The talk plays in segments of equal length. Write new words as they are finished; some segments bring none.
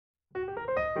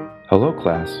Hello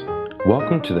class,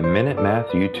 welcome to the Minute Math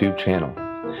YouTube channel.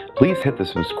 Please hit the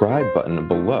subscribe button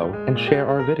below and share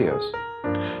our videos.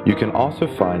 You can also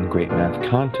find great math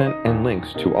content and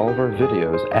links to all of our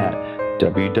videos at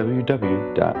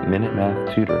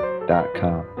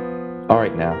www.minutemathtutor.com.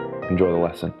 Alright now, enjoy the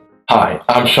lesson. Hi,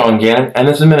 I'm Sean Gannon, and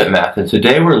this is Minute Math, and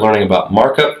today we're learning about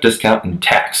markup, discount, and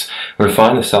tax. We're to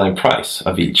find the selling price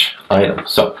of each item.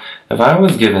 So, if I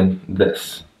was given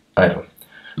this item,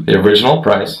 the original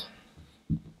price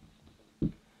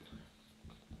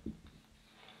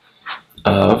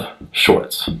of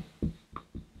shorts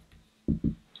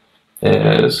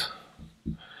is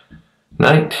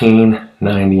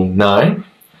 $19.99,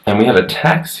 and we have a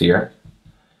tax here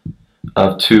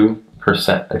of 2%,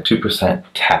 a 2%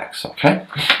 tax, okay,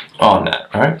 on that,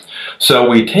 all right? So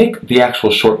we take the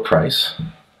actual short price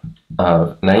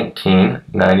of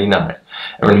 $19.99, and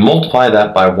we're going to multiply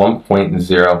that by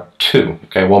 1.02,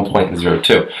 okay,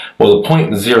 1.02. Well, the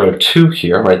 0.02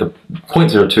 here, right, the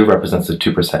 0.02 represents the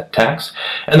 2% tax,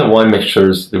 and the 1 makes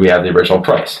sure that we have the original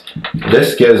price.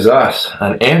 This gives us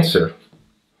an answer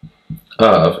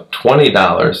of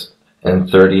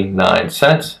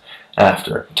 $20.39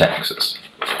 after taxes.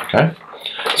 Okay,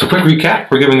 so quick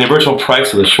recap, we're given the original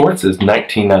price of the shorts is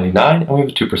 $19.99 and we have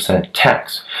a 2%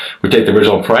 tax. We take the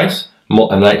original price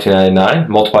of $19.99,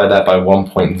 multiply that by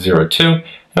 1.02,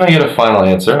 and we get a final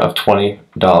answer of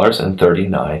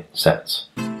 $20.39.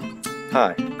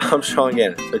 Hi, I'm Sean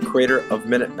Gannon, the creator of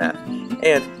Minute Math,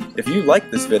 and if you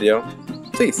like this video,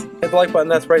 please hit the like button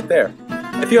that's right there.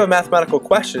 If you have a mathematical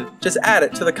question, just add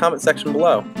it to the comment section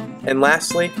below. And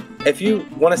lastly, if you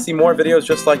want to see more videos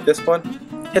just like this one,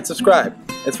 hit subscribe.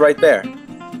 It's right there.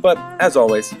 But as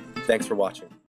always, thanks for watching.